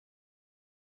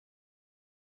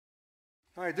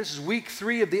All right, this is week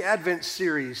 3 of the Advent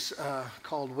series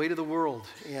called Weight of the World.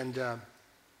 And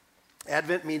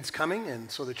Advent means coming, and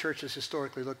so the church has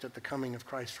historically looked at the coming of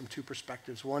Christ from two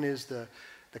perspectives. One is the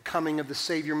coming of the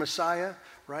Savior Messiah,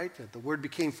 right? That the Word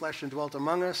became flesh and dwelt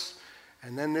among us.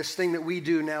 And then this thing that we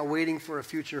do now, waiting for a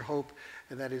future hope,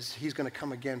 and that is He's going to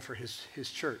come again for His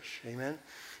church. Amen?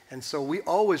 And so we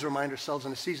always remind ourselves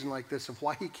in a season like this of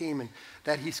why He came and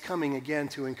that He's coming again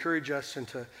to encourage us and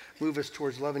to move us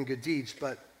towards love and good deeds.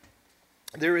 But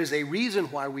there is a reason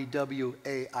why we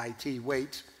W-A-I-T,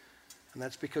 wait, and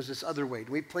that's because this other weight.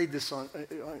 We played this on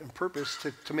purpose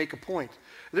to make a point.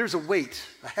 There's a weight,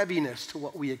 a heaviness to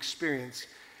what we experience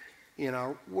in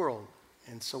our world.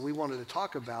 And so we wanted to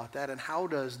talk about that and how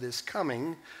does this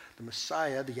coming, the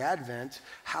Messiah, the Advent,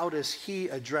 how does He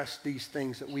address these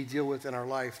things that we deal with in our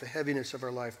life, the heaviness of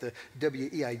our life, the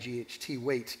W-E-I-G-H-T,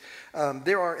 weight.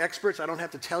 There are experts, I don't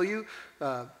have to tell you,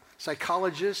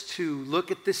 psychologists who look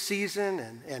at this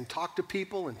season and talk to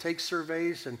people and take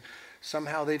surveys, and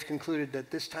somehow they've concluded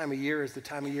that this time of year is the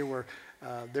time of year where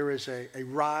there is a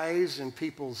rise in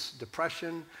people's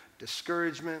depression,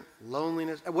 discouragement,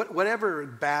 loneliness, whatever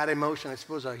bad emotion I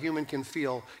suppose a human can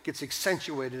feel gets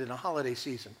accentuated in a holiday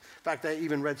season. In fact, I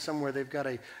even read somewhere they've got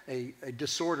a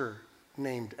disorder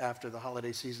named after the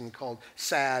holiday season called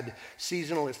SAD,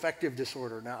 seasonal affective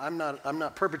disorder. Now, I'm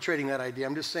not perpetrating that idea.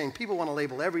 I'm just saying people want to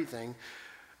label everything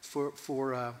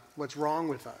for what's wrong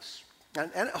with us.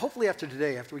 And hopefully after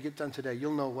today, after we get done today,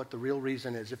 you'll know what the real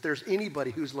reason is. If there's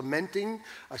anybody who's lamenting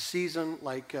a season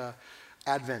like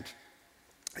Advent,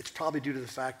 it's probably due to the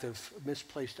fact of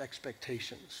misplaced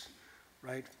expectations,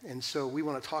 right? And so we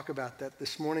want to talk about that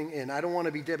this morning. And I don't want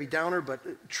to be Debbie Downer, but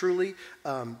truly,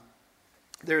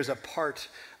 there's a part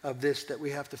of this that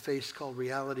we have to face called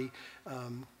reality.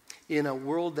 In a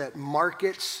world that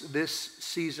markets this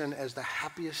season as the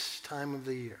happiest time of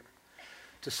the year,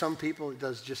 to some people it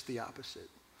does just the opposite.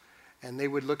 And they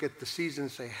would look at the season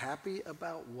and say, happy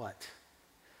about what?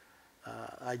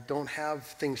 I don't have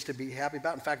things to be happy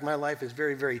about. In fact, my life is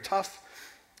very, very tough.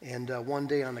 And one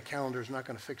day on the calendar is not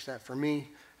going to fix that for me.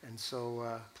 And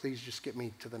so please just get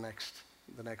me to the next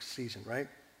season, right?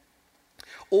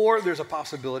 Or there's a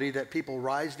possibility that people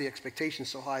rise the expectations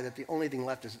so high that the only thing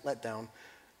left is let down.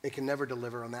 It can never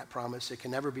deliver on that promise. It can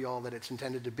never be all that it's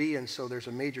intended to be. And so there's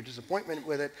a major disappointment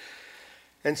with it.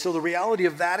 And so the reality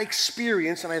of that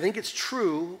experience, and I think it's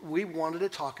true, we wanted to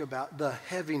talk about the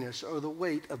heaviness or the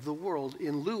weight of the world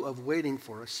in lieu of waiting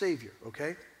for a Savior,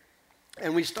 okay?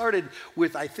 And we started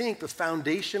with, I think, the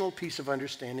foundational piece of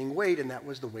understanding weight, and that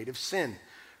was the weight of sin.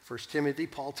 1 Timothy,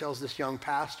 Paul tells this young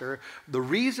pastor the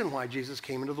reason why Jesus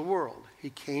came into the world.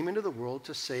 He came into the world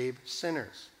to save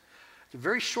sinners. It's a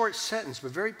very short sentence,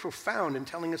 but very profound in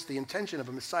telling us the intention of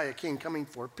a Messiah King coming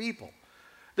for people.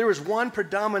 There is one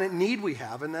predominant need we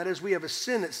have, and that is we have a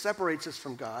sin that separates us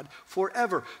from God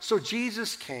forever. So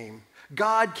Jesus came,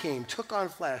 God came, took on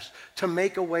flesh to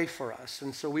make a way for us.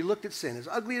 And so we looked at sin, as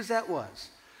ugly as that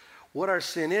was, what our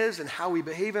sin is and how we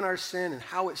behave in our sin and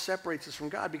how it separates us from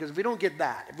God. Because if we don't get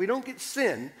that, if we don't get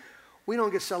sin, we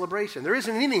don't get celebration. There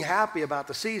isn't anything happy about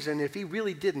the season if He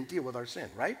really didn't deal with our sin,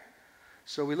 right?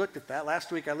 So we looked at that.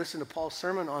 Last week I listened to Paul's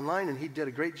sermon online, and he did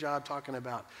a great job talking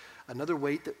about another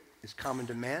weight that is common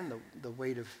to man, the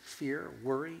weight of fear,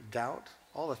 worry, doubt,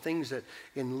 all the things that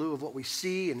in lieu of what we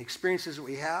see and experiences that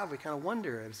we have, we kind of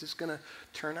wonder, is this going to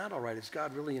turn out all right? Is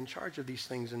God really in charge of these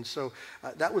things? And so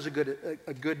that was a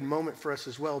good moment for us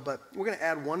as well. But we're going to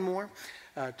add one more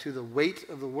to the weight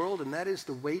of the world, and that is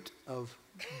the weight of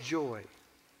joy.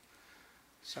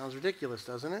 Sounds ridiculous,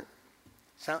 doesn't it?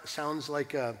 Sounds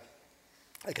like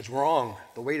it's wrong,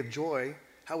 the weight of joy.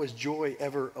 How is joy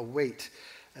ever a weight?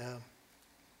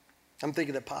 I'm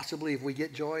thinking that possibly if we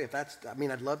get joy,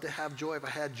 I'd love to have joy. If I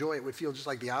had joy, it would feel just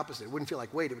like the opposite. It wouldn't feel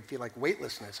like weight. It would feel like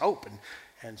weightlessness, hope,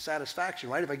 and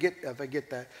satisfaction, right? If I get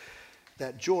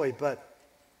that joy. But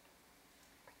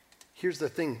here's the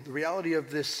thing. The reality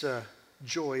of this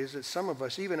joy is that some of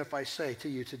us, even if I say to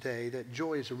you today that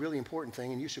joy is a really important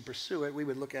thing and you should pursue it, we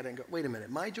would look at it and go, wait a minute,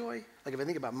 my joy? Like if I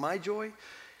think about my joy,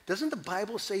 doesn't the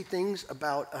Bible say things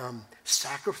about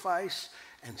sacrifice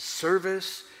and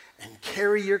service and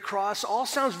carry your cross? All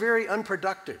sounds very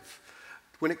unproductive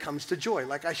when it comes to joy.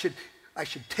 Like I should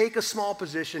take a small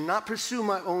position, not pursue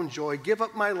my own joy, give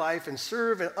up my life and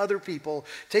serve other people,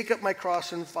 take up my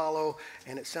cross and follow,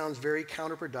 and it sounds very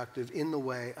counterproductive in the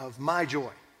way of my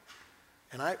joy.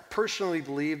 And I personally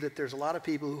believe that there's a lot of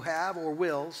people who have or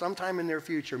will, sometime in their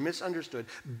future, misunderstood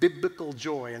biblical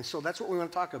joy. And so that's what we want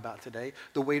to talk about today,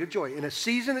 the weight of joy. In a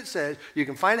season that says you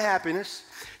can find happiness,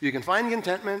 you can find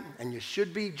contentment, and you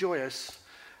should be joyous,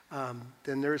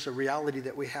 then there's a reality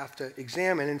that we have to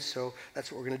examine. And so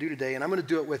that's what we're going to do today. And I'm going to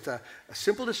do it with a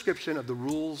simple description of the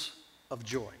rules of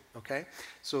joy, okay?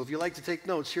 So if you like to take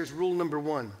notes, here's rule number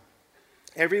 1.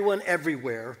 Everyone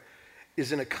everywhere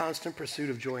is in a constant pursuit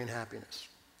of joy and happiness.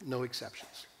 No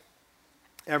exceptions.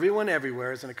 Everyone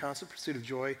everywhere is in a constant pursuit of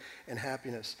joy and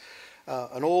happiness.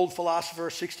 An old philosopher,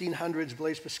 1600s,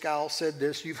 Blaise Pascal, said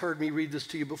this. You've heard me read this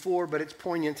to you before, but it's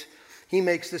poignant. He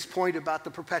makes this point about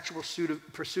the perpetual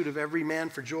pursuit of every man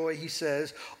for joy. He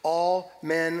says, all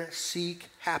men seek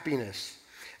happiness.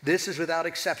 This is without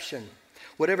exception.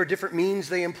 Whatever different means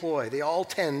they employ, they all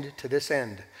tend to this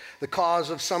end. The cause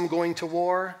of some going to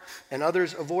war and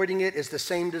others avoiding it is the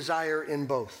same desire in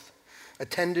both,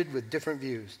 attended with different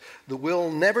views. The will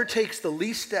never takes the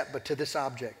least step but to this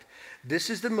object.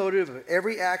 This is the motive of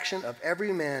every action of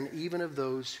every man, even of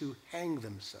those who hang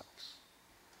themselves.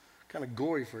 Kind of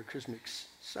gory for a Christmas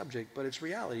subject, but it's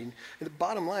reality. And the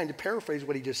bottom line, to paraphrase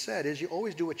what he just said, is you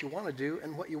always do what you want to do,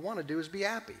 and what you want to do is be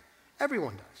happy.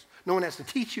 Everyone does. No one has to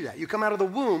teach you that. You come out of the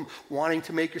womb wanting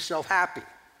to make yourself happy.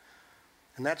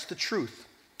 And that's the truth.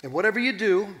 And whatever you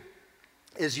do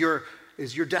is your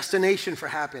destination for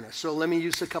happiness. So let me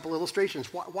use a couple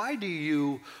illustrations. Why do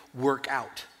you work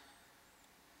out?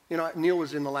 You know, Neil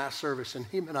was in the last service, and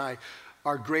him and I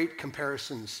are great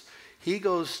comparisons. He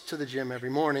goes to the gym every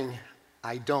morning.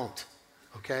 I don't,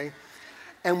 okay?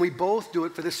 And we both do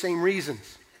it for the same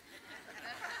reasons.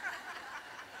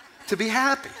 To be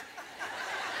happy.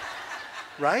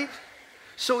 Right?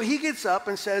 So he gets up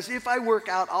and says, if I work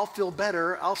out, I'll feel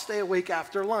better. I'll stay awake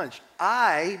after lunch.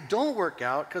 I don't work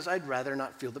out because I'd rather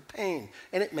not feel the pain,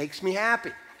 and it makes me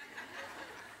happy.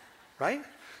 Right?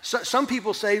 So, some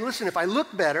people say, listen, if I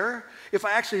look better, if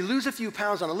I actually lose a few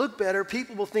pounds and I look better,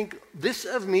 people will think this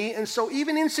of me. And so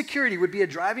even insecurity would be a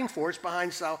driving force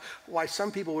behind why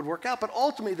some people would work out. But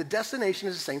ultimately, the destination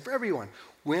is the same for everyone.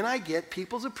 When I get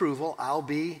people's approval, I'll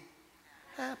be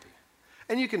happy.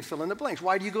 And you can fill in the blanks.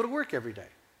 Why do you go to work every day?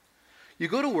 You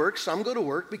go to work, some go to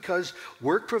work because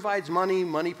work provides money,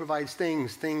 money provides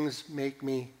things, things make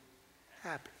me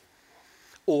happy.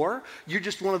 Or you're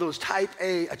just one of those type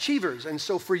A achievers. And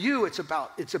so for you, it's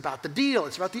about the deal.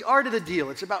 It's about the art of the deal.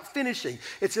 It's about finishing.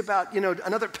 It's about,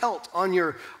 another pelt on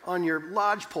your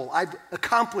lodge pole. I've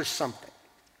accomplished something.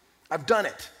 I've done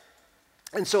it.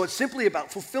 And so it's simply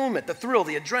about fulfillment, the thrill,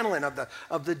 the adrenaline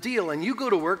of the deal. And you go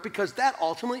to work because that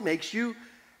ultimately makes you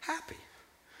happy.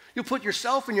 You'll put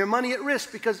yourself and your money at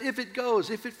risk because if it goes,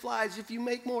 if it flies, if you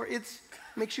make more, it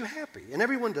makes you happy. And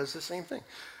everyone does the same thing.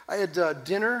 I had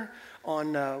dinner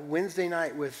on Wednesday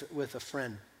night with a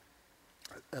friend,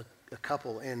 a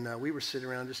couple, and we were sitting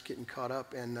around just getting caught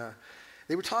up. And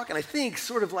they were talking, I think,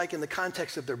 sort of like in the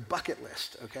context of their bucket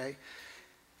list, okay?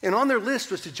 And on their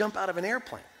list was to jump out of an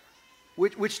airplane.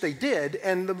 Which they did,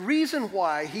 and the reason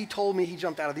why he told me he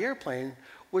jumped out of the airplane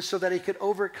was so that he could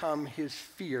overcome his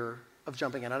fear of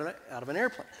jumping out of an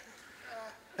airplane.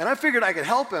 And I figured I could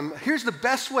help him. Here's the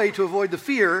best way to avoid the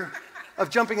fear of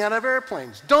jumping out of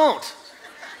airplanes. Don't.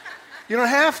 You don't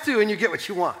have to, and you get what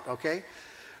you want, okay?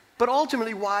 But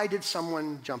ultimately, why did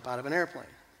someone jump out of an airplane?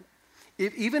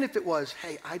 Even if it was,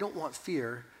 hey, I don't want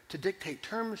fear to dictate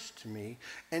terms to me,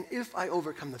 and if I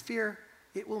overcome the fear,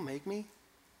 it will make me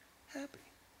happy.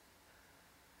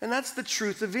 And that's the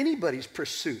truth of anybody's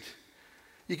pursuit.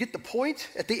 You get the point?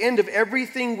 At the end of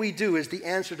everything we do is the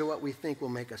answer to what we think will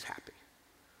make us happy,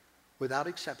 without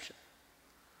exception.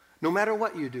 No matter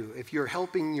what you do, if you're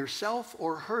helping yourself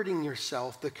or hurting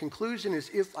yourself, the conclusion is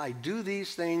if I do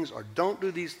these things or don't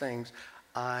do these things,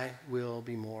 I will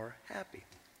be more happy.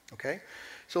 Okay?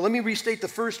 So let me restate the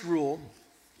first rule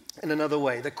in another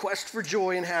way. The quest for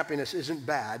joy and happiness isn't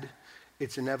bad,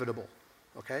 it's inevitable.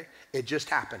 Okay? It just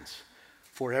happens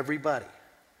for everybody.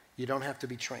 You don't have to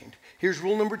be trained. Here's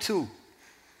rule number 2.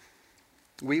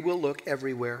 We will look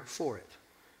everywhere for it.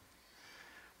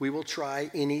 We will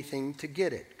try anything to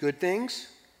get it. Good things,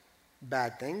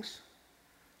 bad things,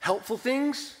 helpful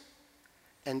things,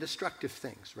 and destructive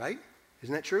things, right?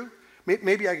 Isn't that true?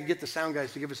 Maybe I could get the sound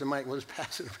guys to give us a mic. We'll just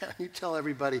pass it around. You tell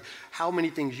everybody how many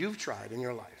things you've tried in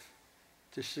your life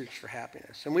to search for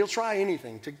happiness. And we'll try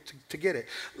anything to get it.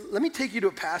 Let me take you to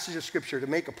a passage of Scripture to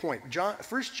make a point.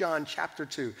 1 John chapter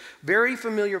 2, very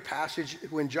familiar passage.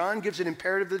 When John gives an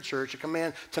imperative to the church, a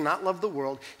command to not love the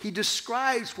world, he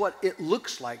describes what it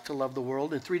looks like to love the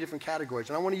world in 3 different categories.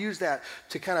 And I want to use that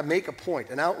to kind of make a point,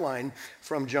 an outline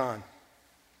from John.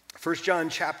 1 John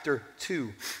chapter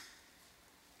 2.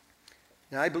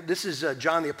 Now, this is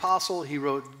John the Apostle. He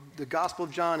wrote the Gospel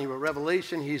of John. He wrote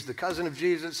Revelation. He's the cousin of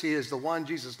Jesus. He is the one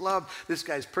Jesus loved. This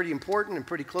guy's pretty important and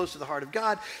pretty close to the heart of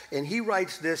God. And he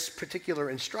writes this particular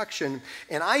instruction.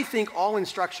 And I think all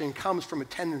instruction comes from a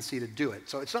tendency to do it.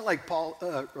 So it's not like Paul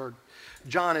or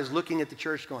John is looking at the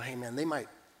church going, hey, man, they might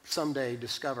someday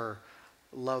discover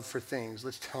love for things.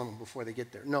 Let's tell them before they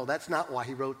get there. No, that's not why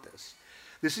he wrote this.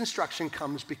 This instruction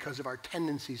comes because of our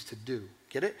tendencies to do.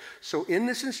 Get it? So in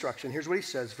this instruction, here's what he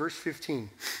says, verse 15.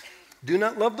 Do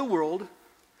not love the world,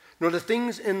 nor the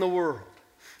things in the world.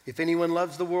 If anyone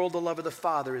loves the world, the love of the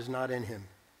Father is not in him.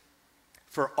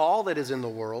 For all that is in the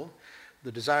world,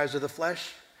 the desires of the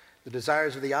flesh, the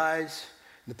desires of the eyes,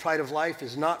 and the pride of life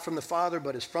is not from the Father,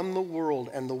 but is from the world.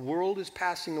 And the world is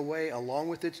passing away along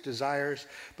with its desires,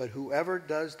 but whoever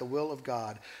does the will of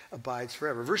God abides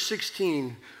forever. Verse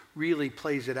 16 really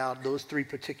plays it out, those three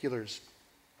particulars.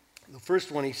 The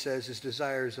first one he says is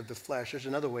desires of the flesh. There's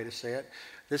another way to say it.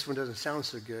 This one doesn't sound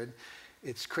so good.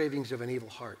 It's cravings of an evil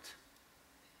heart.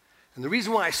 And the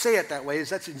reason why I say it that way is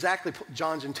that's exactly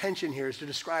John's intention here, is to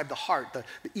describe the heart, the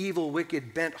evil,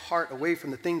 wicked, bent heart away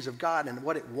from the things of God and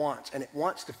what it wants. And it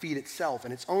wants to feed itself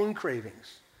and its own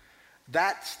cravings.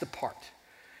 That's the part.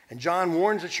 And John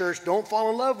warns the church, don't fall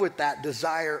in love with that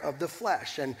desire of the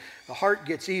flesh. And the heart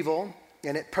gets evil,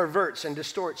 and it perverts and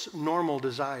distorts normal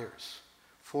desires.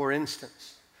 For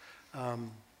instance, the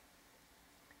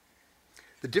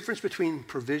difference between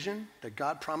provision that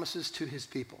God promises to his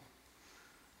people.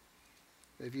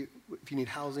 If you need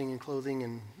housing and clothing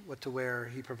and what to wear,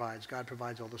 he provides. God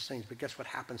provides all those things. But guess what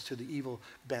happens to the evil,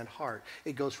 bent heart?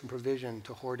 It goes from provision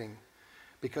to hoarding,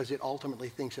 because it ultimately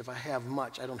thinks if I have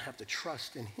much, I don't have to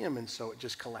trust in him, and so it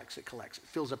just collects. It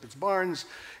fills up its barns.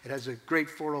 It has a great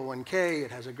 401k.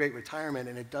 It has a great retirement,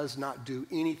 and it does not do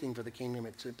anything for the kingdom.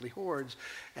 It simply hoards,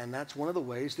 and that's one of the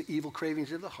ways the evil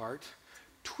cravings of the heart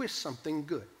twist something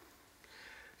good.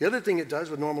 The other thing it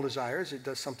does with normal desires, it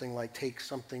does something like take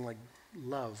something like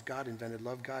love. God invented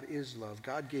love. God is love.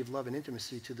 God gave love and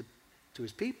intimacy to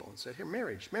his people and said, here,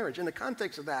 marriage. In the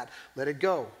context of that, let it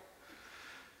go.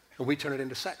 And we turn it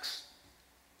into sex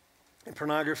and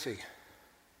pornography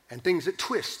and things that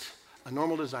twist a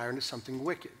normal desire into something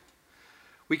wicked.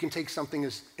 We can take something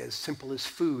as simple as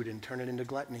food and turn it into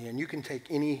gluttony. And you can take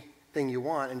anything you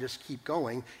want and just keep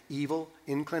going. Evil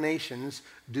inclinations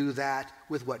do that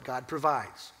with what God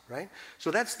provides, right? So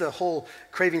that's the whole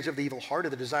cravings of the evil heart,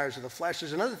 of the desires of the flesh.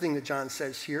 There's another thing that John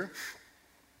says here.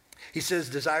 He says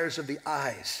desires of the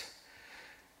eyes.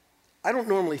 I don't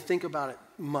normally think about it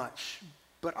much,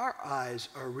 but our eyes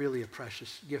are really a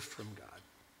precious gift from God.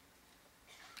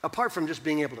 Apart from just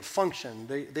being able to function,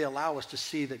 they allow us to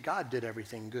see that God did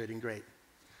everything good and great.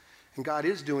 And God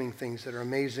is doing things that are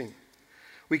amazing.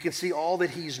 We can see all that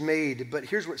he's made, but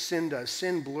here's what sin does.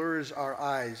 Sin blurs our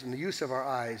eyes and the use of our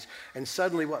eyes. And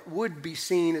suddenly what would be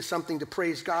seen as something to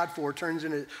praise God for turns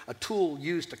into a tool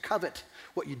used to covet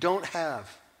what you don't have,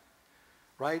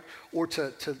 right? Or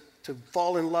to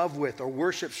fall in love with or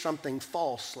worship something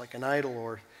false like an idol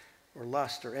or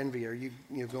lust or envy, or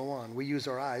you go on. We use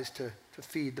our eyes to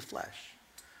feed the flesh.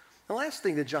 The last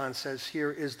thing that John says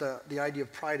here is the idea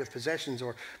of pride of possessions,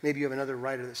 or maybe you have another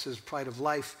writer that says pride of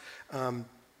life.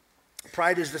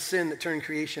 Pride is the sin that turned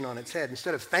creation on its head.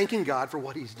 Instead of thanking God for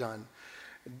what he's done,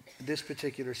 this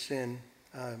particular sin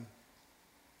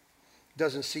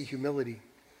doesn't see humility.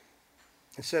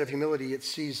 Instead of humility, it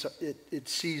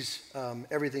sees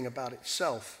everything about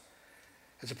itself.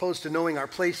 As opposed to knowing our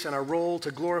place and our role to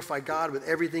glorify God with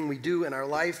everything we do in our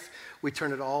life, we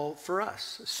turn it all for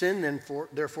us. Sin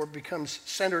therefore becomes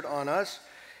centered on us,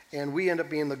 and we end up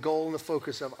being the goal and the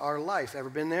focus of our life. Ever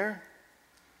been there?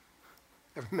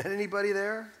 Ever met anybody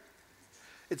there?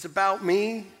 It's about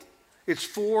me. It's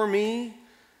for me.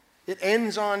 It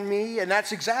ends on me, and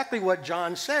that's exactly what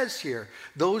John says here.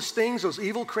 Those things, those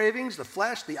evil cravings, the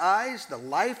flesh, the eyes, the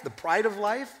life, the pride of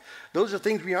life, those are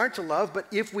things we aren't to love, but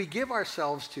if we give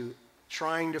ourselves to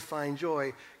trying to find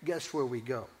joy, guess where we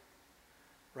go?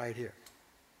 Right here.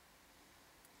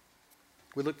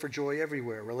 We look for joy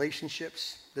everywhere.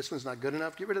 Relationships, this one's not good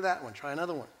enough, get rid of that one, try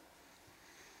another one.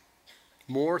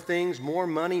 More things, more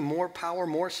money, more power,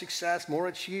 more success, more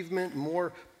achievement,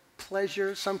 more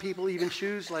pleasure. Some people even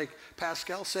choose, like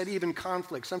Pascal said, even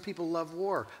conflict. Some people love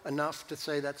war enough to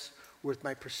say that's worth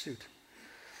my pursuit.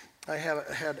 I have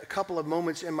had a couple of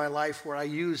moments in my life where I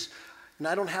use, and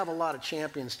I don't have a lot of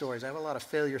champion stories. I have a lot of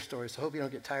failure stories, so I hope you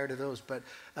don't get tired of those. But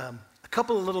a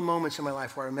couple of little moments in my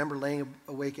life where I remember laying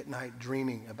awake at night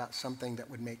dreaming about something that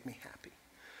would make me happy.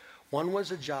 One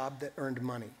was a job that earned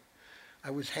money. I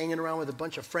was hanging around with a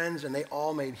bunch of friends, and they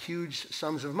all made huge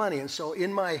sums of money. And so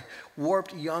in my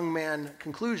warped young man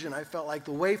conclusion, I felt like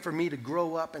the way for me to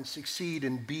grow up and succeed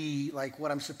and be like what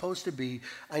I'm supposed to be,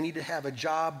 I need to have a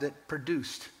job that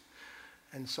produced.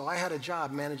 And so I had a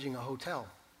job managing a hotel,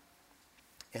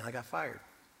 and I got fired.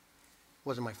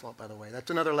 Wasn't my fault, by the way. That's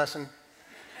another lesson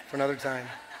for another time.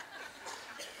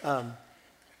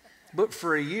 But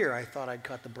for a year, I thought I'd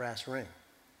cut the brass ring.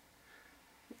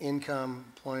 Income,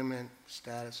 employment,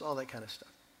 status, all that kind of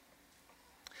stuff.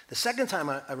 The second time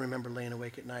I remember laying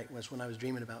awake at night was when I was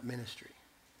dreaming about ministry.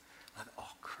 I thought,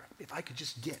 oh crap, if I could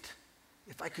just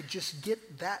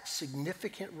get that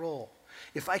significant role,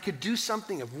 if I could do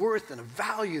something of worth and of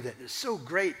value that is so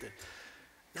great that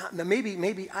now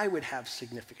maybe I would have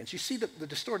significance. You see the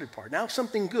distorted part. Now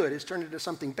something good has turned into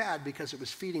something bad because it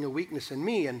was feeding a weakness in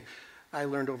me, and I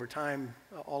learned over time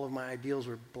all of my ideals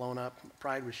were blown up,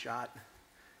 pride was shot.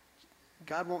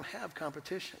 God won't have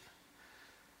competition.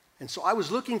 And so I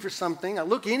was looking for something. I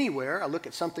look anywhere. I look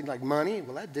at something like money.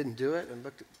 Well, that didn't do it. And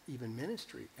looked at even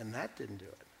ministry, and that didn't do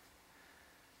it.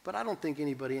 But I don't think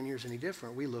anybody in here is any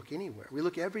different. We look anywhere. We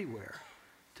look everywhere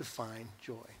to find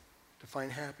joy, to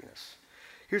find happiness.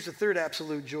 Here's the third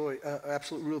absolute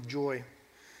rule of joy.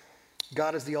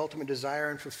 God is the ultimate desire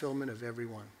and fulfillment of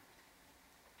everyone.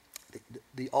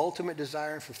 The ultimate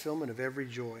desire and fulfillment of every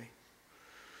joy.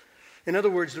 In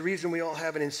other words, the reason we all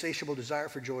have an insatiable desire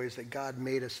for joy is that God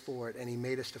made us for it, and he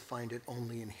made us to find it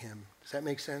only in him. Does that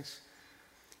make sense?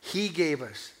 He gave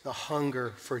us the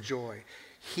hunger for joy.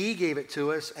 He gave it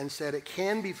to us and said it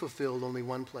can be fulfilled only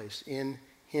one place, in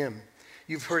him.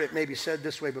 You've heard it maybe said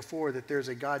this way before, that there's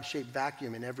a God-shaped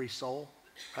vacuum in every soul,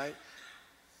 right?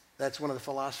 That's one of the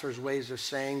philosophers' ways of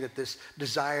saying that this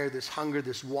desire, this hunger,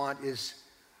 this want is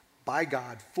by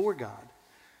God, for God.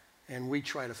 And we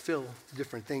try to fill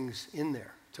different things in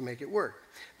there to make it work.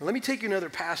 Now, let me take you another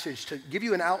passage to give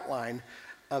you an outline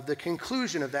of the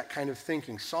conclusion of that kind of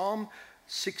thinking. Psalm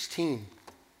 16.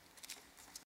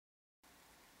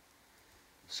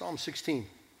 Psalm 16.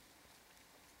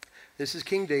 This is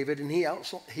King David, and he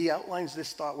outlines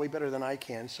this thought way better than I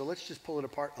can. So let's just pull it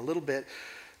apart a little bit.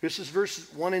 This is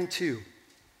verses 1 and 2.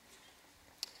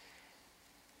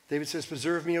 David says,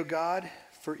 "Preserve me, O God,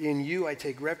 for in you I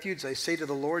take refuge. I say to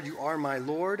the Lord, you are my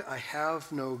Lord. I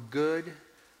have no good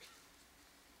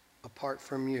apart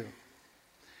from you."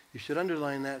 You should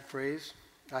underline that phrase.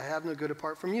 I have no good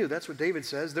apart from you. That's what David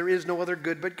says. There is no other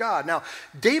good but God. Now,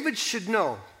 David should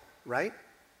know, right?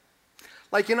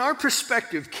 Like in our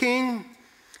perspective, king,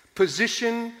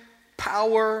 position,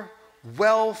 power,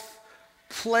 wealth,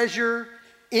 pleasure,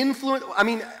 influence. I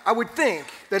mean, I would think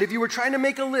that if you were trying to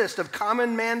make a list of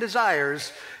common man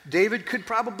desires, David could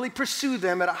probably pursue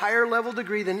them at a higher level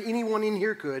degree than anyone in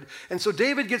here could. And so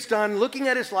David gets done looking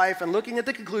at his life and looking at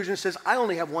the conclusion and says, I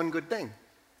only have one good thing.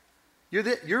 You're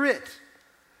it.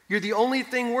 You're the only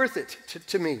thing worth it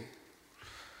to me.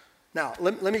 Now,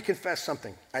 let me confess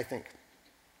something, I think.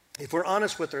 If we're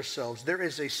honest with ourselves, there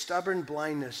is a stubborn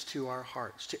blindness to our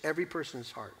hearts, to every person's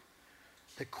heart,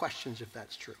 that questions if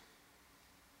that's true.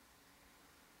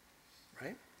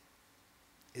 Right?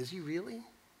 Is he really?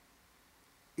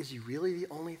 Is he really the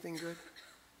only thing good?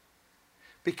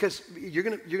 Because you're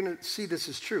gonna see this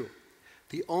is true.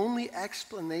 The only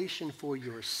explanation for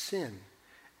your sin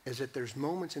is that there's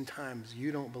moments and times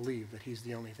you don't believe that he's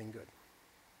the only thing good.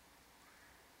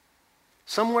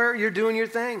 Somewhere you're doing your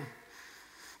thing,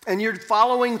 and you're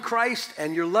following Christ,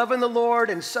 and you're loving the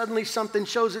Lord, and suddenly something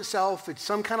shows itself. It's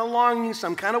some kind of longing,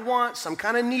 some kind of want, some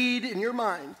kind of need in your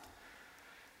mind.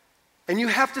 And you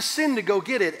have to sin to go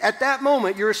get it. At that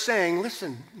moment, you're saying,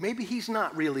 listen, maybe he's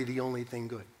not really the only thing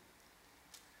good.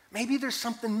 Maybe there's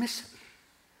something missing.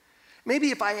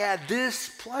 Maybe if I add this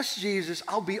plus Jesus,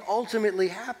 I'll be ultimately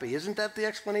happy. Isn't that the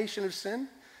explanation of sin?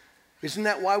 Isn't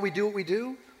that why we do what we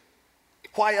do?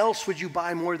 Why else would you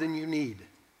buy more than you need?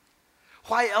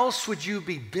 Why else would you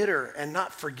be bitter and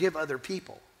not forgive other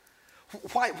people?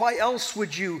 Why else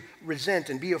would you resent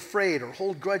and be afraid or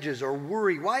hold grudges or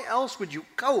worry? Why else would you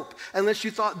cope unless you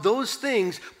thought those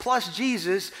things plus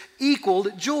Jesus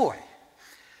equaled joy?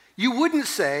 You wouldn't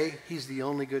say he's the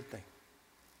only good thing,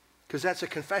 because that's a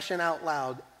confession out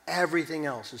loud. Everything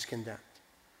else is condemned.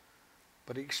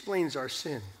 But it explains our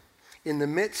sin. In the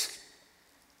midst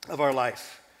of our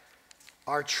life,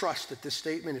 our trust that this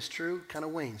statement is true kind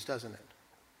of wanes, doesn't it?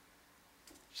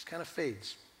 Just kind of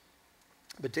fades.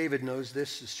 But David knows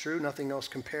this is true. Nothing else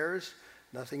compares.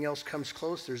 Nothing else comes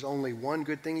close. There's only one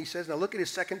good thing, he says. Now look at his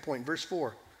second point, verse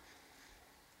 4.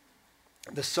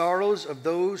 The sorrows of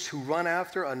those who run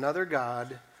after another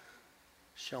god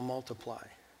shall multiply.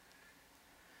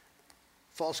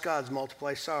 False gods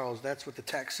multiply sorrows. That's what the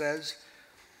text says.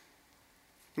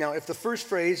 Now, if the first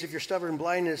phrase, if your stubborn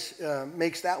blindness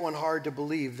makes that one hard to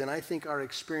believe, then I think our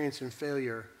experience and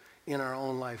failure in our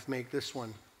own life make this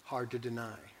one hard to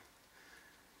deny.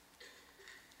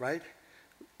 Right?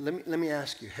 Let me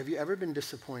ask you, have you ever been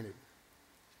disappointed?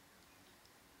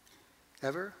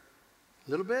 Ever? A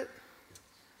little bit?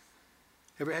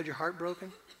 Ever had your heart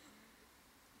broken?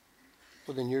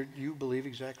 Well, then you believe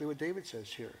exactly what David says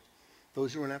here.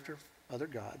 Those who run after other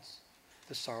gods,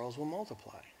 the sorrows will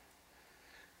multiply.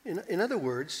 In other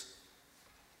words,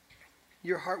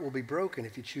 your heart will be broken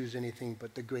if you choose anything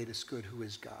but the greatest good, who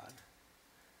is God.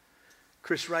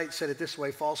 Chris Wright said it this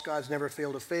way: false gods never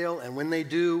fail to fail, and when they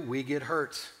do, we get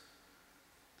hurt.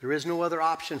 There is no other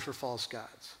option for false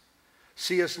gods.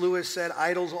 C.S. Lewis said,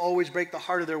 idols always break the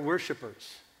heart of their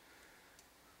worshipers.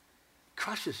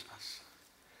 Crushes us.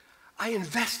 I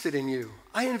invested in you.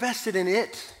 I invested in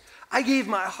it. I gave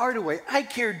my heart away. I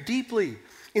cared deeply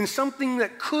in something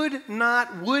that could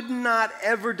not, would not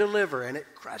ever deliver, and it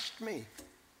crushed me,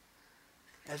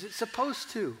 as it's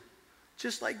supposed to.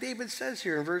 Just like David says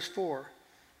here in verse 4,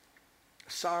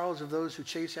 the sorrows of those who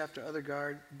chase after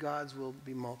other gods will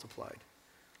be multiplied.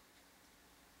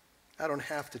 I don't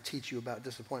have to teach you about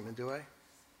disappointment, do I?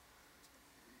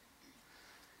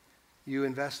 You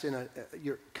invest in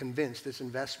you're convinced this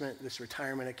investment, this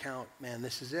retirement account, man,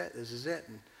 this is it,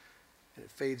 and it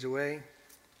fades away.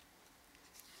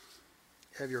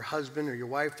 Have your husband or your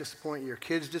wife disappoint you, your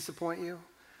kids disappoint you.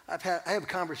 I have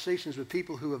conversations with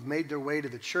people who have made their way to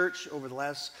the church over the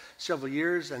last several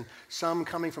years, and some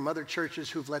coming from other churches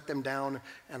who've let them down,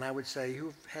 and I would say,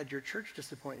 you've had your church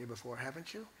disappoint you before,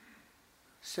 haven't you?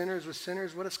 Sinners with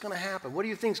sinners, what is going to happen? What do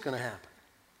you think is going to happen?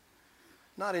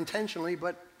 Not intentionally,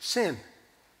 but sin.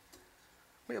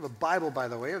 We have a Bible, by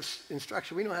the way, of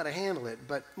instruction. We know how to handle it,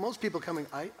 but most people coming,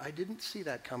 I didn't see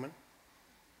that coming.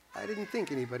 I didn't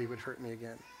think anybody would hurt me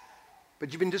again.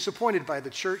 But you've been disappointed by the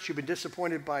church. You've been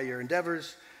disappointed by your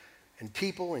endeavors and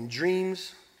people and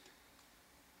dreams.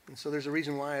 And so there's a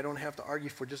reason why I don't have to argue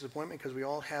for disappointment, because we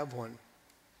all have one.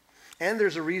 And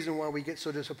there's a reason why we get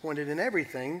so disappointed in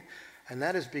everything, and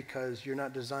that is because you're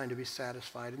not designed to be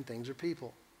satisfied in things or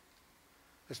people.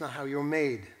 That's not how you're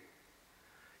made.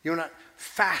 You're not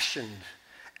fashioned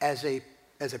as a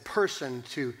person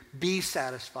to be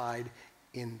satisfied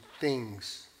in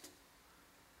things.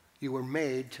 You were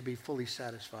made to be fully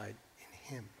satisfied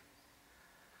in Him,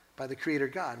 by the Creator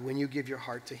God, when you give your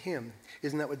heart to Him.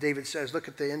 Isn't that what David says? Look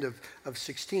at the end of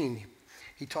 16.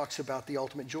 He talks about the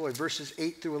ultimate joy. Verses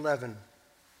 8 through 11.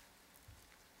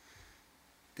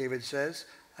 David says,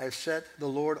 I have set the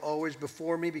Lord always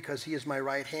before me, because He is my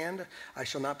right hand. I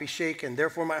shall not be shaken.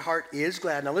 Therefore my heart is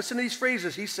glad. Now listen to these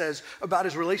phrases he says about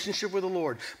his relationship with the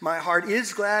Lord. My heart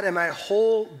is glad, and my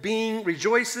whole being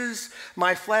rejoices.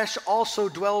 My flesh also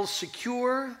dwells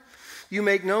secure. You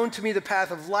make known to me the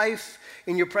path of life.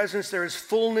 In your presence there is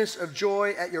fullness of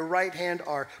joy. At your right hand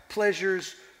are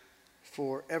pleasures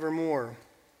forevermore.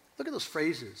 Look at those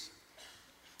phrases.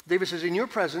 David says, in your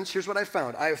presence, here's what I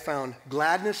found. I have found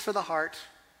gladness for the heart,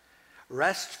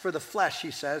 rest for the flesh, he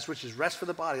says, which is rest for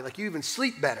the body. Like you even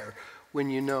sleep better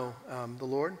when you know the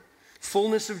Lord.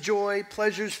 Fullness of joy,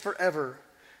 pleasures forever.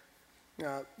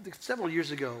 Several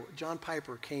years ago, John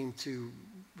Piper came to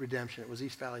Redemption. It was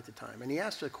East Valley at the time. And he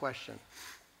asked a question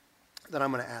that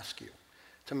I'm going to ask you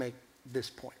to make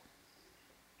this point.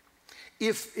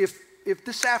 If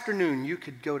this afternoon you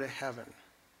could go to heaven,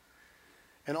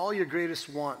 and all your greatest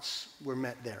wants were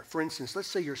met there. For instance, let's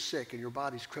say you're sick and your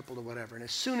body's crippled or whatever, and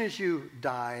as soon as you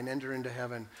die and enter into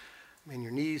heaven, I mean,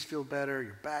 your knees feel better,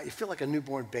 your back, you feel like a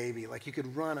newborn baby, like you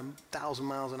could run 1,000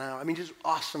 miles an hour. I mean, just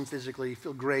awesome physically, you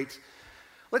feel great.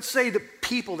 Let's say the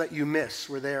people that you miss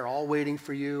were there all waiting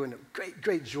for you, and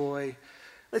great joy.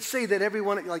 Let's say that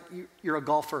everyone, like you're a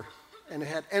golfer, and it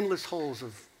had endless holes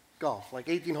of golf, like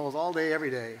 18 holes all day,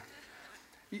 every day.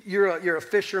 You're a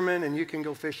fisherman, and you can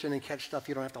go fishing and catch stuff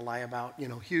you don't have to lie about,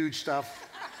 huge stuff,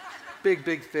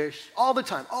 big fish, all the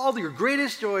time. All your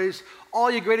greatest joys,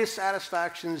 all your greatest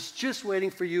satisfactions just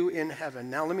waiting for you in heaven.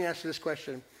 Now, let me ask you this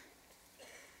question.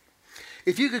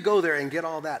 If you could go there and get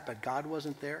all that, but God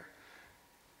wasn't there,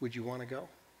 would you want to go?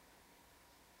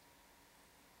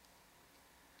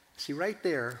 See, right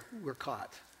there, we're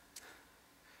caught,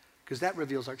 because that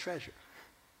reveals our treasure.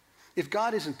 If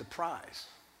God isn't the prize,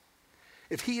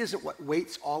 if He isn't what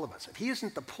weights all of us, if He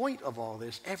isn't the point of all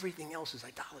this, everything else is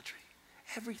idolatry.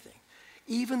 Everything.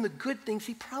 Even the good things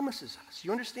He promises us.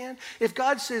 You understand? If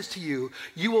God says to you,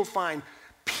 you will find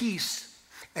peace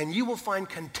and you will find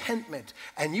contentment,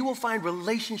 and you will find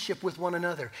relationship with one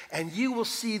another, and you will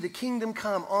see the kingdom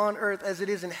come on earth as it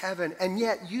is in heaven, and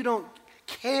yet you don't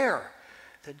care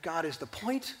that God is the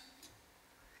point,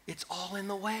 it's all in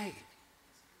the way.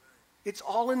 It's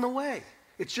all in the way.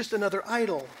 It's just another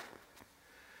idol.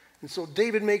 And so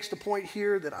David makes the point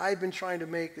here that I've been trying to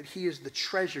make, that he is the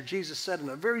treasure. Jesus said in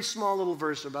a very small little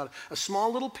verse about a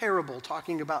small little parable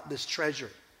talking about this treasure.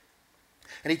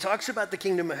 And he talks about the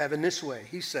kingdom of heaven this way.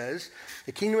 He says,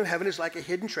 the kingdom of heaven is like a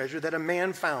hidden treasure that a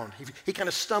man found. He kind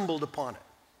of stumbled upon it.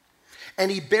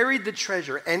 And he buried the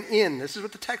treasure, and this is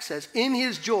what the text says, in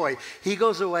his joy, he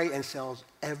goes away and sells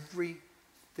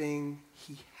everything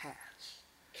he has.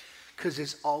 Because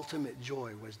his ultimate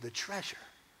joy was the treasure.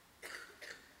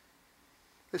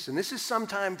 Listen, this is some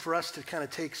time for us to kind of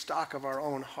take stock of our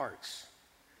own hearts.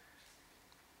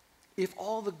 If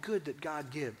all the good that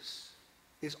God gives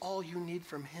is all you need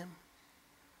from him,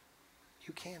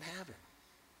 you can't have it.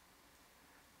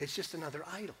 It's just another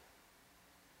idol.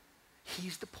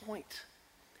 He's the point.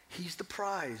 He's the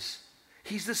prize.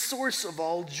 He's the source of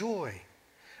all joy.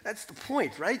 That's the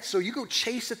point, right? So you go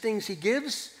chase the things he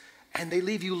gives, and they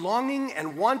leave you longing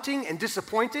and wanting and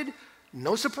disappointed.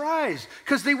 No surprise,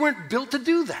 because they weren't built to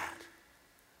do that.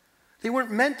 They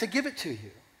weren't meant to give it to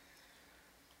you.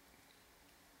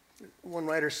 One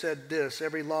writer said this,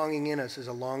 every longing in us is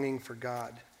a longing for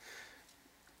God.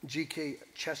 G.K.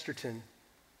 Chesterton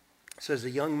says, a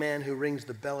young man who rings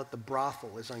the bell at the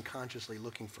brothel is unconsciously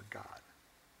looking for God.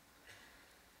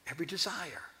 Every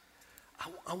desire.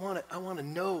 I want to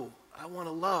know. I want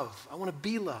to love. I want to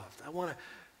be loved. I want to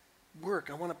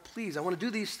work. I want to please. I want to do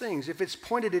these things. If it's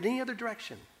pointed in any other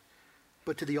direction,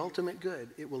 but to the ultimate good,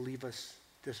 it will leave us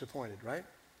disappointed, right?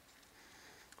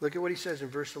 Look at what he says in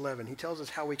verse 11. He tells us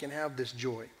how we can have this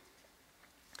joy.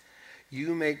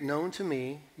 You make known to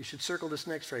me, you should circle this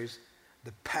next phrase,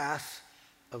 the path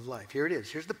of life. Here it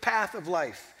is. Here's the path of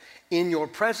life. In your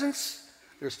presence,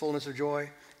 there's fullness of joy.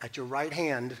 At your right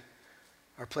hand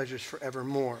are pleasures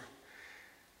forevermore.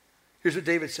 Here's what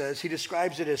David says. He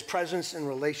describes it as presence and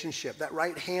relationship. That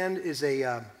right hand is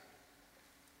a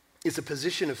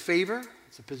position of favor.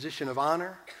 It's a position of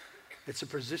honor. It's a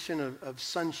position of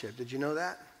sonship. Did you know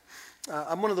that?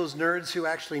 I'm one of those nerds who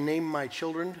actually named my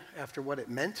children after what it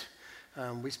meant.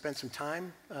 We spent some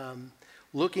time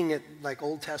looking at like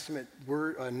Old Testament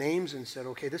names and said,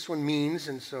 okay, this one means,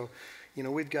 and so,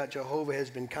 we've got Jehovah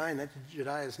has been kind. That's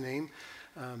Jediah's name.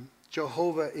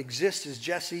 Jehovah exists as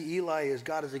Jesse, Eli is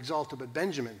God is exalted, but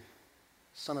Benjamin,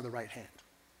 son of the right hand.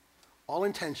 All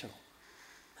intentional.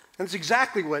 And it's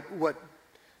exactly what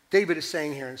David is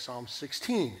saying here in Psalm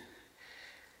 16.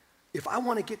 If I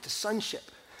want to get to sonship,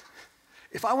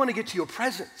 if I want to get to your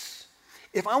presence,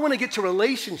 if I want to get to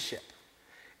relationship,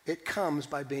 it comes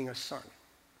by being a son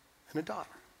and a daughter.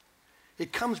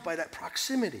 It comes by that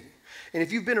proximity. And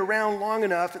if you've been around long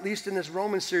enough, at least in this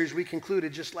Romans series we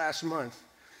concluded just last month,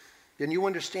 then you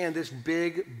understand this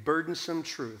big, burdensome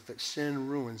truth that sin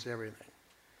ruins everything.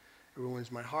 It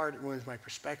ruins my heart, it ruins my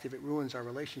perspective, it ruins our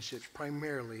relationships.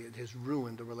 Primarily, it has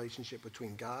ruined the relationship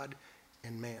between God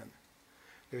and man.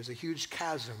 There's a huge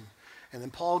chasm. And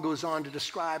then Paul goes on to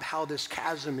describe how this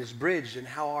chasm is bridged and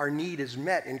how our need is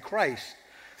met in Christ.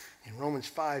 In Romans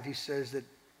 5, he says that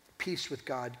peace with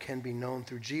God can be known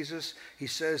through Jesus. He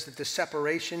says that the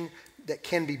separation that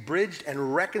can be bridged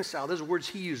and reconciled, those are words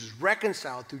he uses,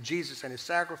 reconciled through Jesus and his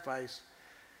sacrifice.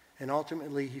 And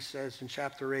ultimately, he says in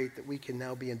chapter 8 that we can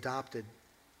now be adopted,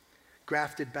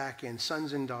 grafted back in,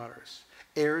 sons and daughters,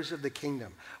 heirs of the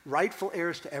kingdom, rightful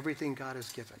heirs to everything God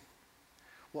has given.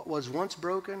 What was once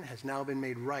broken has now been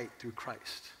made right through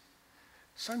Christ.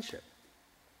 Sonship,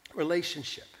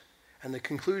 relationship, and the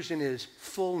conclusion is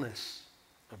fullness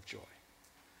of joy.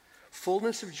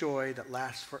 Fullness of joy that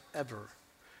lasts forever.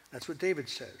 That's what David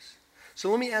says. So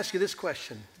let me ask you this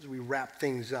question as we wrap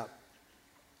things up.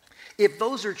 If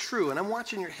those are true, and I'm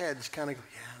watching your heads kind of go,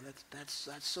 yeah, that's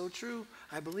so true,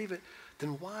 I believe it,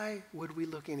 then why would we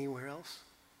look anywhere else?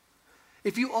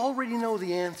 If you already know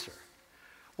the answer,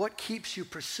 what keeps you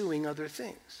pursuing other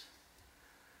things?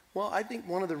 Well, I think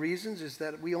one of the reasons is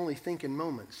that we only think in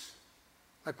moments.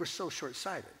 Like we're so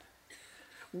short-sighted.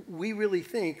 We really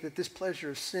think that this pleasure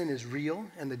of sin is real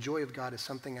and the joy of God is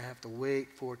something I have to wait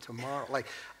for tomorrow. Like,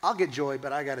 I'll get joy,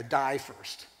 but I got to die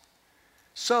first.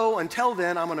 So until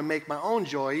then, I'm going to make my own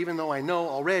joy, even though I know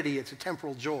already it's a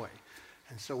temporal joy.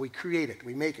 And so we create it,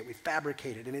 we make it, we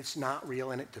fabricate it, and it's not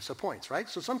real and it disappoints, right?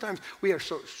 So sometimes we are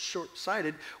so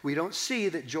short-sighted, we don't see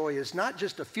that joy is not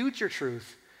just a future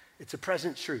truth, it's a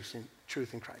present truth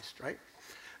in Christ, right?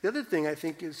 The other thing I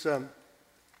think is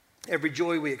Every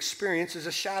joy we experience is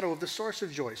a shadow of the source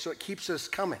of joy, so it keeps us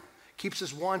coming, keeps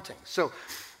us wanting. So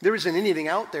there isn't anything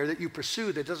out there that you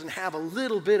pursue that doesn't have a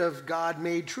little bit of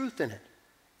God-made truth in it,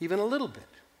 even a little bit.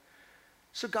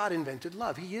 So God invented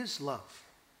love. He is love.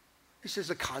 This is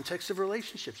the context of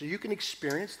relationships. So you can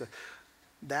experience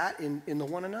that in the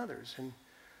one another's. And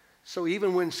so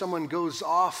even when someone goes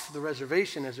off the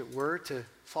reservation, as it were, to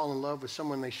fall in love with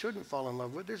someone they shouldn't fall in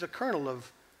love with, there's a kernel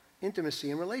of intimacy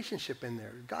and relationship in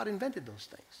there. God invented those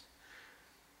things.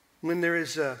 When there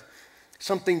is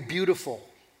something beautiful,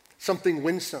 something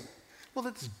winsome,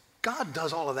 well, God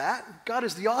does all of that. God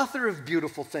is the author of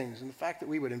beautiful things. And the fact that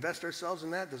we would invest ourselves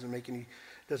in that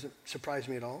doesn't surprise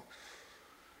me at all.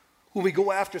 When we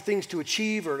go after things to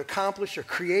achieve or accomplish or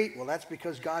create, well, that's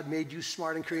because God made you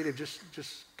smart and creative, just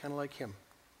kind of like him.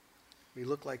 We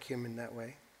look like him in that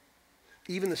way.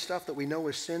 Even the stuff that we know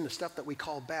is sin, the stuff that we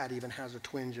call bad, even has a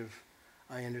twinge of,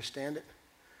 I understand it.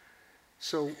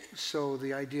 So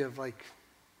the idea of like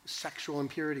sexual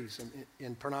impurities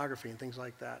and pornography and things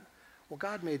like that. Well,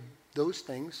 God made those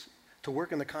things to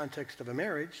work in the context of a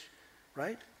marriage,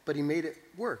 right? But he made it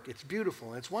work. It's beautiful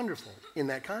and it's wonderful in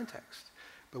that context.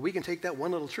 But we can take that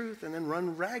one little truth and then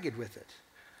run ragged with it.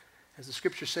 As the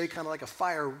scriptures say, kind of like a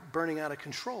fire burning out of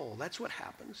control. That's what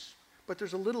happens. But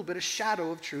there's a little bit of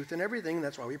shadow of truth in everything, and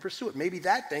that's why we pursue it. Maybe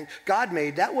that thing God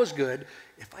made, that was good.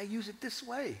 If I use it this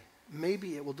way,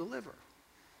 maybe it will deliver.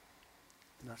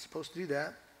 I'm not supposed to do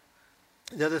that.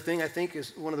 The other thing I think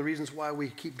is one of the reasons why we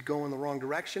keep going the wrong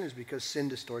direction is because sin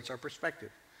distorts our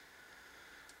perspective.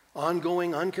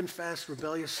 Ongoing, unconfessed,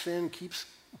 rebellious sin keeps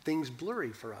things blurry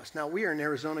for us. Now, we are in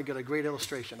Arizona, got a great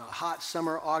illustration. A hot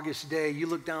summer, August day, you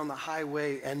look down the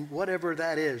highway, and whatever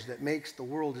that is that makes the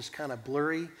world just kind of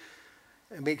blurry,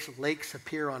 it makes lakes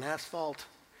appear on asphalt,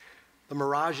 the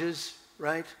mirages,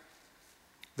 right?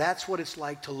 That's what it's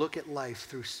like to look at life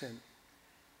through sin.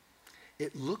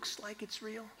 It looks like it's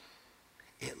real.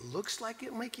 It looks like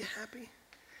it'll make you happy.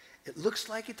 It looks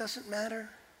like it doesn't matter,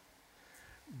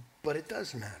 but it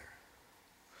does matter.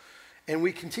 And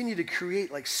we continue to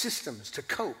create like systems to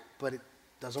cope, but it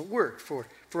doesn't work.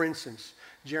 For instance,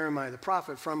 Jeremiah, the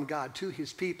prophet from God to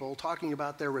his people, talking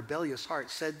about their rebellious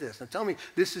hearts, said this. Now tell me,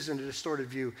 this isn't a distorted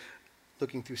view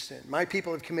looking through sin. My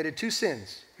people have committed two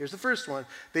sins. Here's the first one.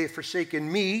 They have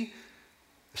forsaken me,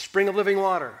 the spring of living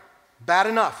water. Bad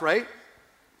enough, right?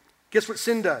 Guess what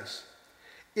sin does?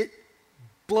 It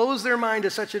blows their mind to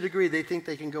such a degree they think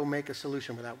they can go make a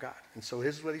solution without God. And so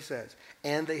this is what he says.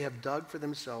 And they have dug for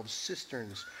themselves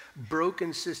cisterns,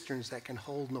 broken cisterns that can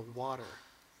hold no water.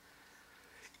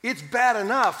 It's bad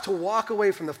enough to walk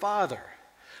away from the Father,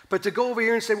 but to go over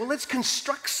here and say, well, let's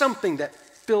construct something that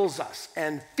fills us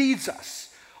and feeds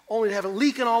us, only to have it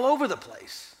leaking all over the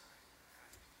place.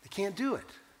 They can't do it.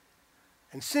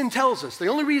 And sin tells us the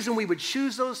only reason we would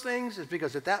choose those things is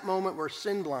because at that moment we're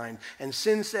sin blind, and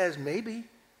sin says, maybe.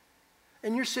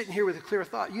 And you're sitting here with a clear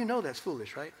thought. You know that's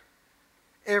foolish, right?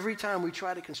 Every time we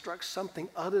try to construct something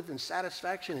other than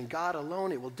satisfaction in God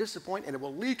alone, it will disappoint and it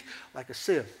will leak like a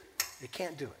sieve. It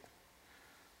can't do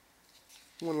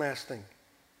it. One last thing.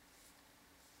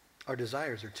 Our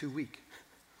desires are too weak.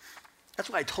 That's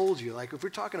why I told you, like if we're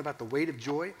talking about the weight of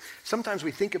joy, sometimes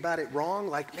we think about it wrong,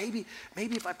 like maybe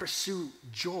if I pursue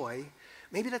joy,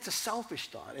 maybe that's a selfish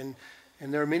thought.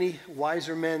 And there are many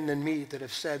wiser men than me that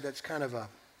have said that's kind of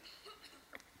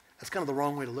the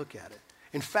wrong way to look at it.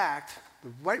 In fact, the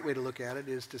right way to look at it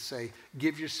is to say,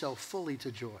 give yourself fully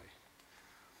to joy.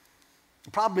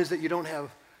 The problem is that you don't have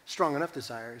strong enough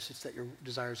desires. It's that your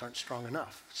desires aren't strong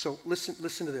enough. So listen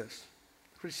to this.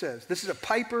 Look what he says. This is a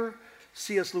Piper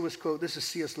C.S. Lewis quote. This is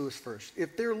C.S. Lewis first.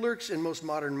 If there lurks in most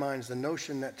modern minds the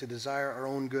notion that to desire our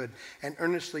own good and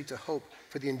earnestly to hope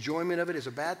for the enjoyment of it is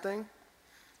a bad thing,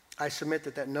 I submit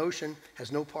that notion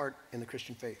has no part in the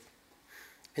Christian faith.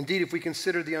 Indeed, if we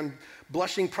consider the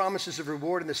unblushing promises of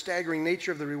reward and the staggering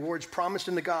nature of the rewards promised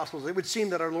in the Gospels, it would seem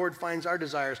that our Lord finds our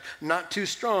desires not too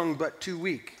strong, but too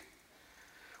weak.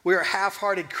 We are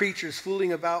half-hearted creatures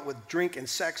fooling about with drink and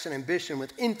sex and ambition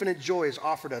with infinite joy is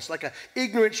offered us, like an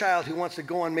ignorant child who wants to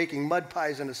go on making mud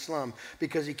pies in a slum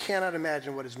because he cannot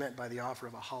imagine what is meant by the offer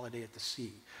of a holiday at the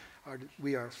sea.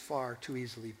 We are far too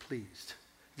easily pleased.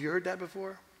 Have you heard that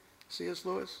before, C.S.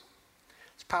 Lewis?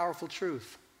 It's powerful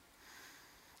truth.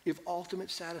 If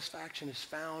ultimate satisfaction is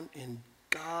found in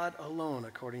God alone,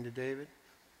 according to David,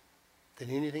 then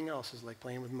anything else is like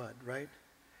playing with mud, right?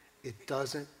 It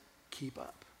doesn't keep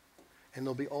up. And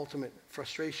there'll be ultimate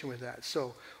frustration with that.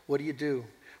 So what do you do?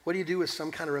 What do you do with some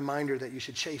kind of reminder that you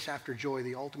should chase after joy,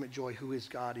 the ultimate joy, who is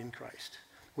God in Christ?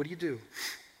 What do you do?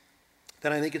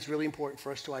 Then I think it's really important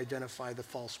for us to identify the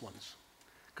false ones,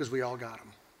 because we all got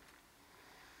them.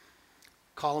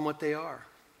 Call them what they are.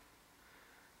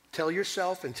 Tell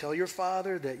yourself and tell your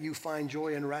Father that you find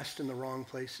joy and rest in the wrong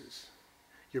places.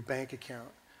 Your bank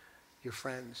account, your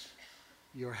friends,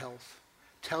 your health.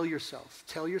 Tell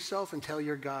yourself and tell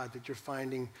your God that you're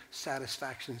finding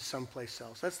satisfaction someplace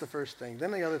else. That's the first thing. Then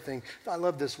the other thing, I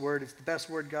love this word. It's the best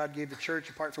word God gave the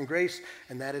church apart from grace,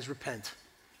 and that is repent.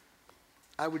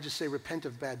 I would just say repent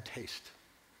of bad taste.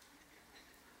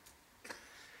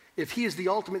 If he is the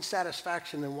ultimate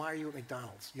satisfaction, then why are you at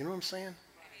McDonald's? You know what I'm saying?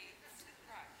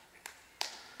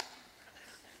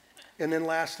 And then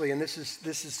lastly, and this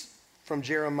is from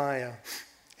Jeremiah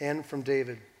and from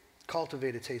David,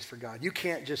 cultivate a taste for God. You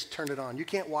can't just turn it on. You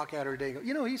can't walk out every day and go,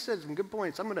 you know, he said some good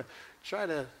points. I'm going to try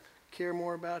to care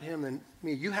more about him than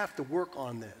me. You have to work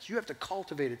on this. You have to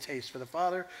cultivate a taste for the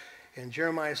Father. And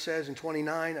Jeremiah says in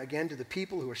 29, again, to the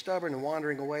people who are stubborn and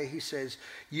wandering away, he says,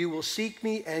 you will seek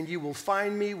me and you will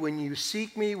find me when you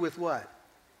seek me with what?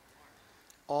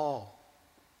 All.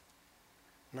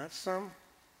 Not some,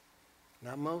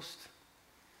 not most,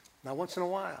 not once in a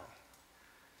while.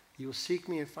 You will seek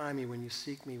me and find me when you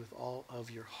seek me with all of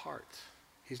your heart.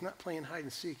 He's not playing hide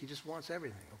and seek. He just wants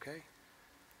everything, okay?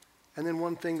 And then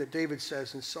one thing that David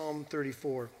says in Psalm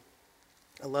 34,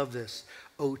 I love this.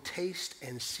 Oh, taste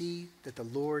and see that the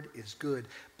Lord is good.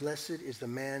 Blessed is the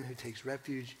man who takes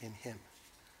refuge in him.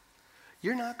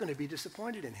 You're not going to be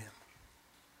disappointed in him.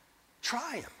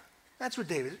 Try him. That's what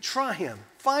David said. Try him.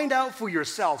 Find out for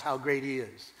yourself how great he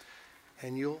is.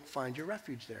 And you'll find your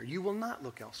refuge there. You will not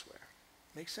look elsewhere.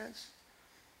 Make sense?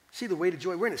 See, the way to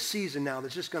joy, we're in a season now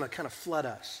that's just going to kind of flood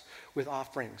us with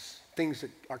offerings, things that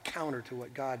are counter to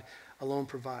what God alone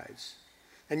provides.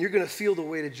 And you're going to feel the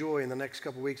way to joy in the next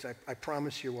couple of weeks. I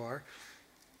promise you are.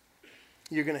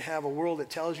 You're going to have a world that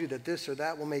tells you that this or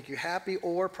that will make you happy,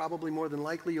 or probably more than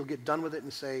likely you'll get done with it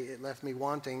and say, it left me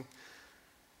wanting.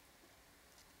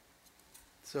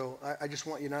 So I just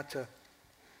want you not to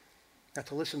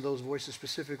listen to those voices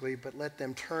specifically, but let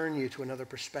them turn you to another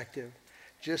perspective.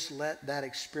 Just let that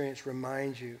experience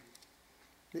remind you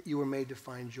that you were made to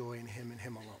find joy in him and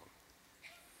him alone.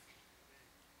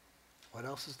 What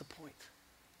else is the point?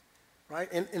 Right?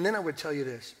 And then I would tell you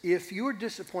this. If your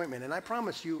disappointment, and I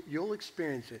promise you, you'll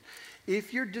experience it.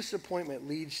 If your disappointment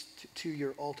leads to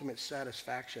your ultimate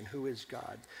satisfaction, who is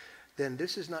God, then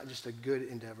this is not just a good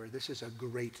endeavor. This is a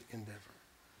great endeavor.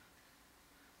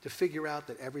 To figure out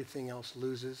that everything else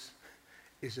loses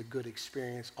is a good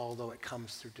experience, although it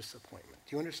comes through disappointment.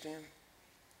 Do you understand?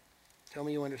 Tell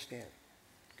me you understand.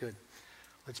 Good.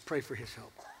 Let's pray for his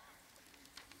help.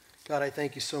 God, I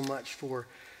thank you so much for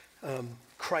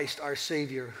Christ, our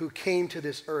Savior, who came to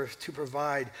this earth to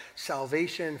provide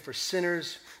salvation for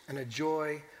sinners and a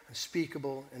joy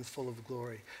unspeakable and full of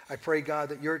glory. I pray, God,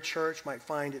 that your church might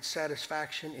find its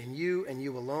satisfaction in you and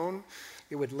you alone.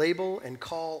 It would label and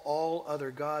call all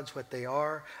other gods what they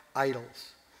are,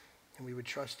 idols. And we would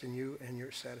trust in you and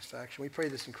your satisfaction. We pray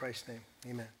this in Christ's name.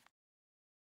 Amen.